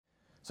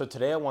So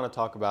today I want to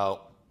talk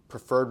about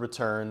preferred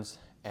returns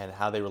and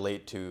how they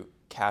relate to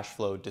cash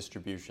flow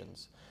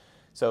distributions.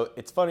 So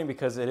it's funny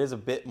because it is a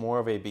bit more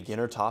of a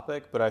beginner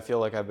topic, but I feel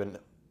like I've been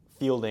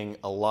fielding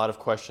a lot of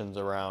questions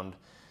around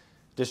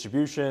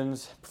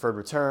distributions, preferred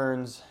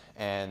returns,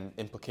 and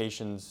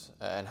implications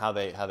and how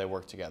they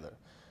work together.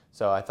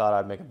 So I thought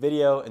I'd make a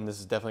video, and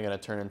this is definitely going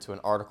to turn into an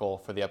article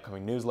for the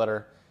upcoming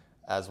newsletter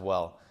as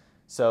well.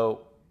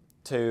 So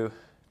to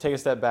take a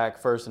step back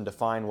first and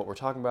define what we're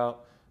talking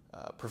about,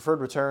 preferred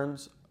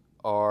returns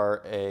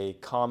are a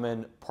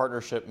common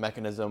partnership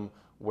mechanism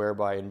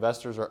whereby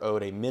investors are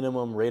owed a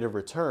minimum rate of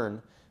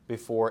return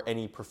before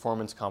any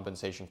performance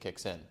compensation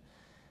kicks in.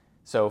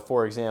 So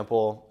for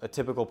example, a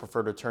typical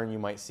preferred return you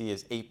might see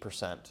is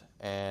 8%,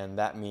 and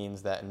that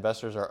means that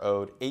investors are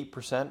owed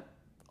 8%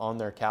 on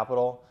their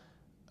capital,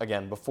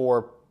 again,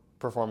 before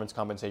performance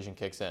compensation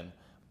kicks in.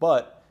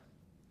 But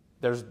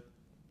there's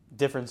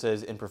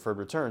differences in preferred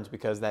returns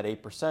because that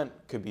 8%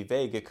 could be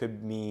vague. It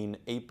could mean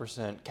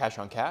 8% cash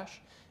on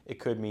cash. It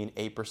could mean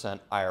 8%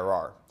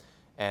 IRR.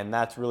 And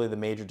that's really the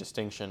major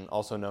distinction,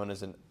 also known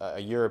as a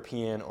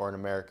European or an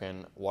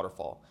American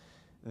waterfall.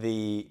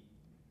 The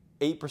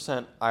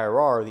 8%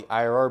 IRR, the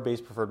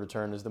IRR-based preferred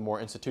return, is the more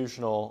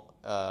institutional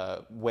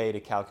way to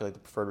calculate the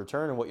preferred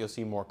return and what you'll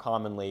see more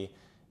commonly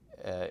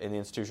in the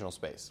institutional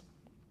space.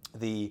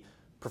 The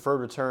preferred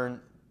return,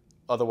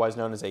 otherwise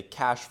known as a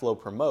cash flow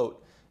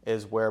promote,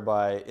 is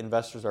whereby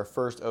investors are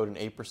first owed an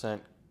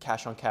 8%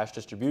 cash-on-cash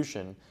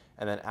distribution,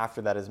 and then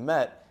after that is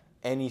met,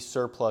 any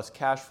surplus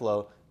cash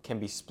flow can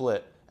be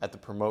split at the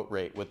promote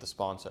rate with the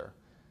sponsor.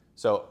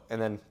 So,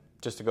 and then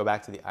just to go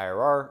back to the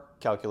IRR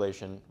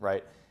calculation,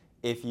 right?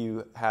 If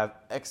you have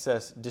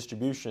excess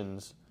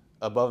distributions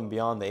above and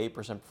beyond the 8%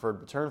 preferred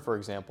return, for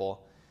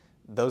example,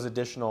 those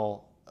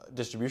additional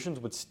distributions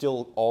would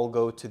still all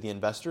go to the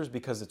investors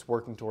because it's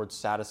working towards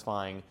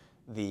satisfying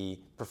the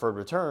preferred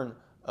return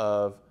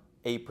of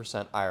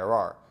 8%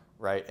 IRR,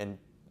 right? And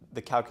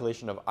the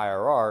calculation of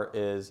IRR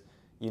is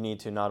you need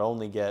to not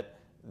only get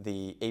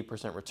the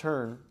 8%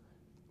 return,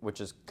 which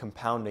is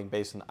compounding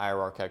based on the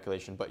IRR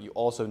calculation, but you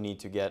also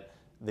need to get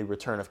the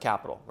return of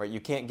capital, right?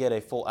 You can't get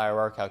a full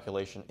IRR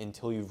calculation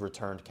until you've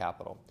returned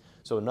capital.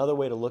 So another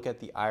way to look at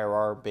the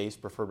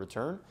IRR-based preferred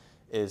return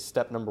is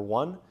step number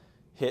one,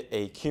 hit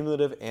a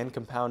cumulative and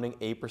compounding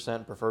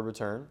 8% preferred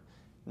return.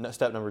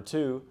 Step number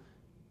two,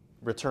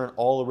 return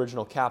all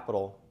original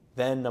capital.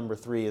 Then number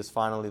three is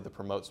finally the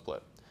promote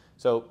split.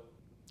 So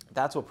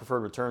that's what preferred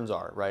returns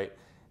are, right?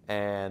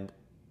 And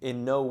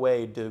in no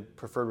way do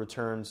preferred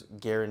returns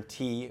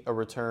guarantee a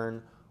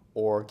return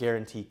or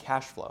guarantee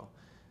cash flow.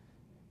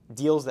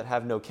 Deals that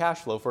have no cash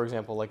flow, for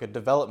example, like a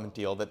development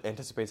deal that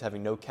anticipates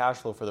having no cash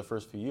flow for the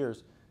first few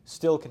years,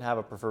 still can have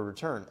a preferred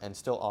return and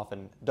still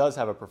often does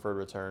have a preferred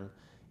return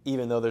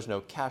even though there's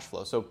no cash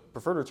flow. So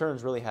preferred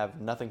returns really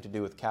have nothing to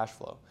do with cash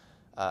flow.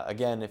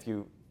 Again,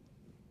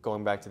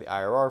 going back to the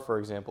IRR, for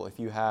example, if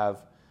you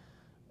have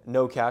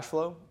no cash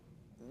flow,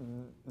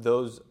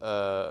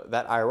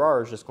 that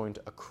IRR is just going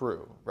to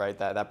accrue, right?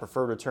 That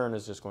preferred return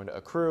is just going to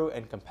accrue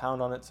and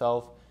compound on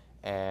itself,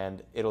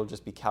 and it'll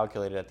just be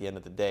calculated at the end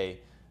of the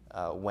day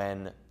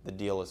when the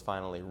deal is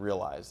finally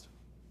realized.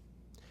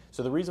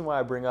 So the reason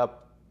why I bring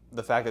up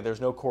the fact that there's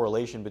no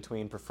correlation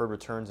between preferred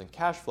returns and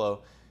cash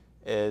flow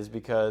is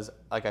because,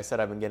 like I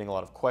said, I've been getting a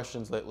lot of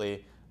questions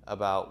lately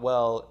about,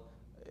 well,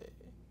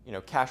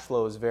 cash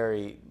flow is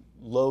very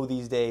low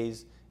these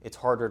days. It's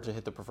harder to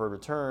hit the preferred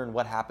return.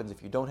 What happens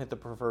if you don't hit the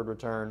preferred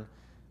return?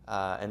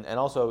 And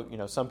also,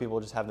 some people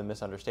just have the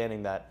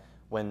misunderstanding that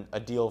when a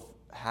deal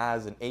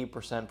has an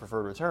 8%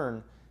 preferred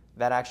return,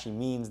 that actually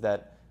means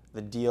that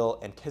the deal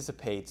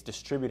anticipates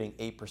distributing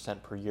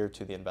 8% per year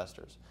to the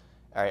investors.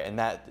 All right, and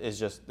that is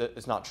just,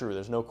 it's not true.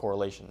 There's no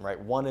correlation, right?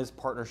 One is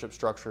partnership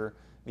structure.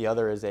 The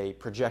other is a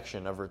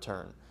projection of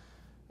return.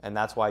 And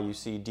that's why you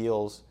see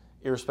deals,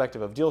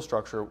 irrespective of deal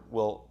structure,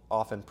 will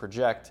often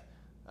project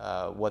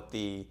what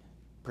the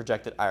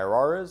projected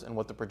IRR is and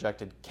what the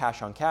projected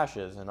cash on cash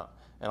is. And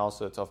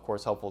also it's of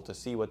course helpful to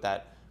see what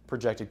that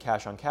projected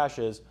cash on cash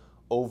is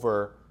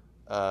over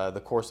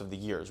the course of the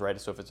years,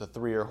 right? So if it's a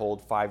 3-year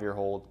hold, 5-year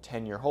hold,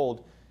 10-year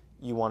hold,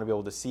 you want to be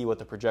able to see what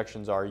the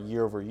projections are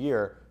year over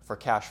year for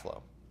cash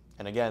flow.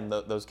 And again,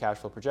 those cash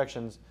flow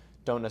projections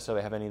don't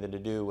necessarily have anything to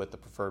do with the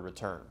preferred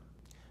return.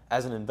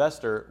 As an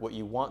investor, what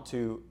you want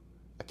to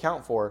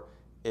account for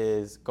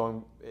is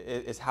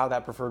how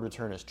that preferred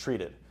return is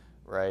treated,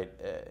 right?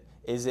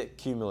 Is it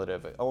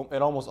cumulative? It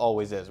almost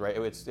always is, right?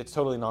 It's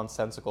totally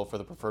nonsensical for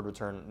the preferred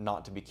return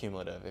not to be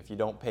cumulative. If you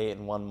don't pay it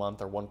in 1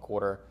 month or 1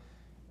 quarter,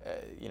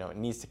 it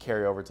needs to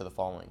carry over to the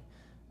following.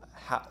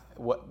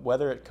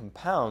 Whether it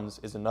compounds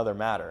is another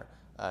matter.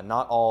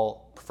 Not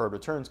all preferred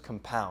returns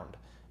compound.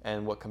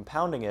 And what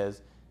compounding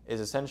is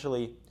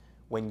essentially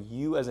when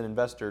you as an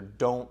investor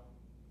don't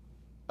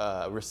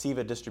receive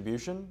a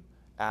distribution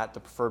at the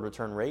preferred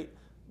return rate,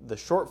 the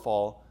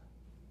shortfall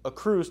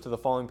accrues to the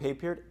following pay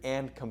period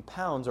and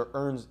compounds or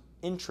earns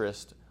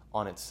interest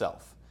on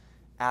itself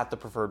at the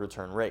preferred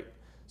return rate.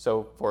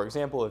 So for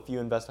example, if you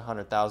invest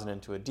 $100,000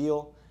 into a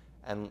deal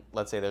and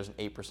let's say there's an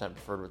 8%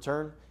 preferred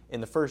return,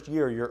 in the first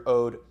year you're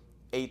owed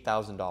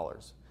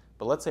 $8,000.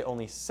 But let's say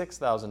only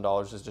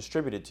 $6,000 is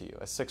distributed to you,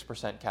 a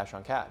 6% cash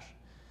on cash.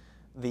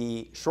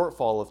 The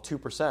shortfall of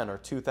 2% or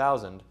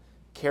 $2,000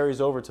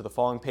 carries over to the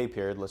following pay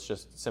period. Let's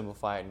just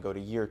simplify it and go to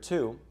year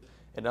 2.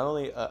 It not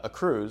only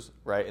accrues,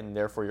 right, and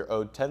therefore you're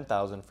owed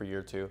 $10,000 for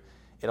year 2,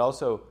 it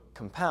also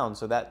compounds,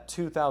 so that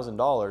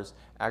 $2,000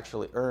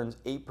 actually earns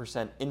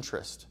 8%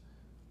 interest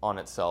on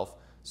itself.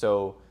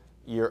 So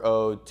you're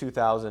owed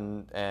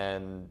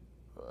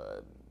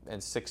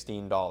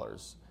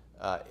 $2,016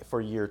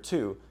 for year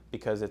 2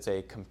 because it's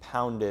a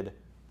compounded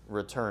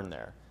return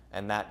there.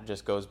 And that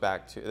just goes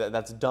back to,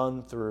 that's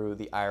done through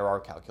the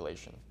IRR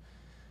calculation.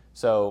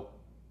 So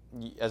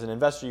as an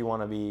investor, you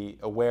want to be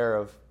aware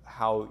of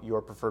how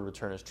your preferred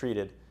return is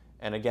treated.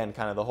 And again,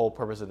 kind of the whole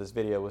purpose of this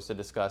video was to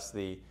discuss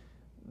the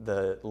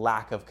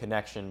lack of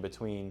connection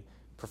between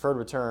preferred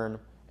return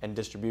and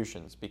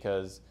distributions,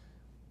 because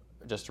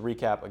just to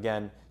recap,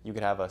 again, you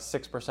could have a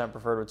 6%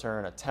 preferred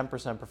return, a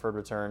 10% preferred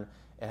return.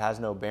 It has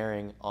no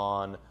bearing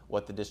on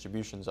what the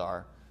distributions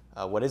are.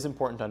 What is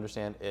important to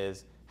understand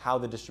is how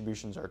the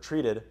distributions are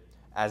treated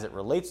as it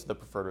relates to the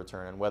preferred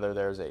return, and whether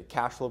there's a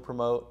cash flow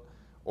promote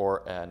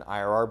or an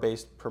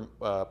IRR-based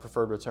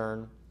preferred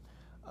return,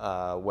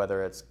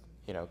 whether it's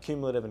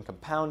cumulative and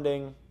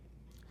compounding,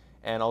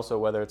 and also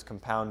whether it's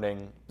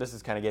compounding. This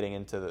is kind of getting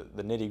into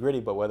the nitty-gritty,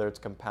 but whether it's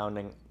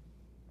compounding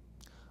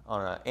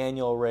on an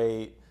annual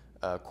rate,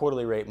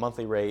 quarterly rate,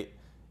 monthly rate.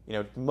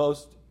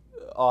 Most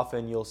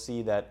often you'll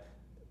see that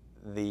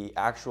the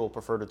actual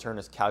preferred return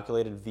is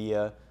calculated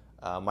via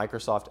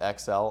Microsoft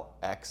Excel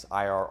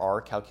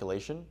XIRR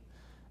calculation,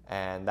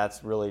 and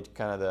that's really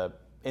kind of the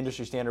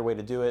industry standard way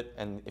to do it.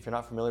 And if you're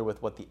not familiar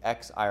with what the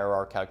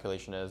XIRR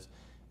calculation is,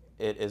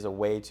 it is a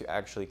way to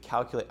actually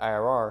calculate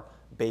IRR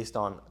based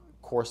on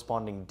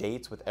corresponding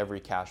dates with every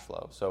cash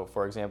flow. So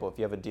for example, if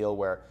you have a deal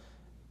where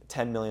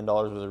 $10 million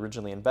was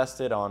originally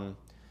invested on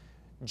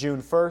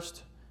June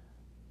 1st,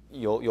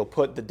 you'll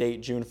put the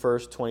date June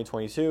 1st,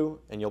 2022,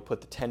 and you'll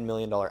put the $10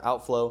 million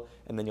outflow,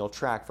 and then you'll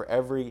track for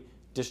every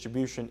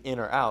distribution in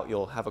or out,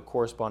 you'll have a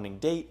corresponding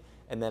date,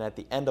 and then at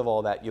the end of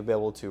all that, you'll be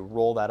able to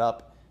roll that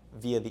up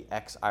via the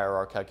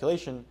XIRR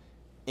calculation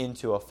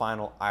into a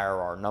final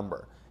IRR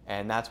number.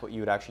 And that's what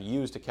you would actually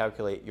use to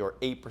calculate your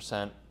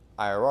 8%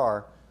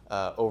 IRR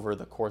over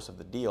the course of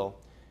the deal.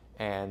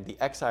 And the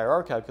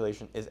XIRR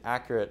calculation is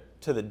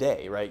accurate to the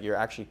day, right? You're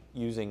actually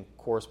using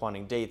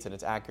corresponding dates, and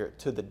it's accurate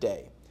to the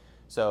day.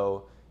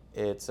 So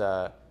it's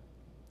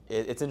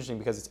interesting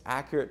because it's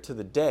accurate to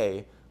the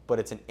day, but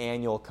it's an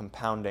annual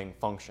compounding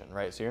function,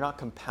 right? So you're not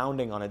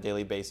compounding on a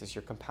daily basis,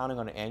 you're compounding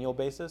on an annual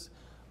basis,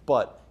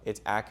 but it's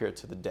accurate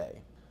to the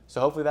day. So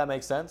hopefully that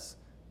makes sense.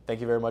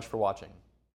 Thank you very much for watching.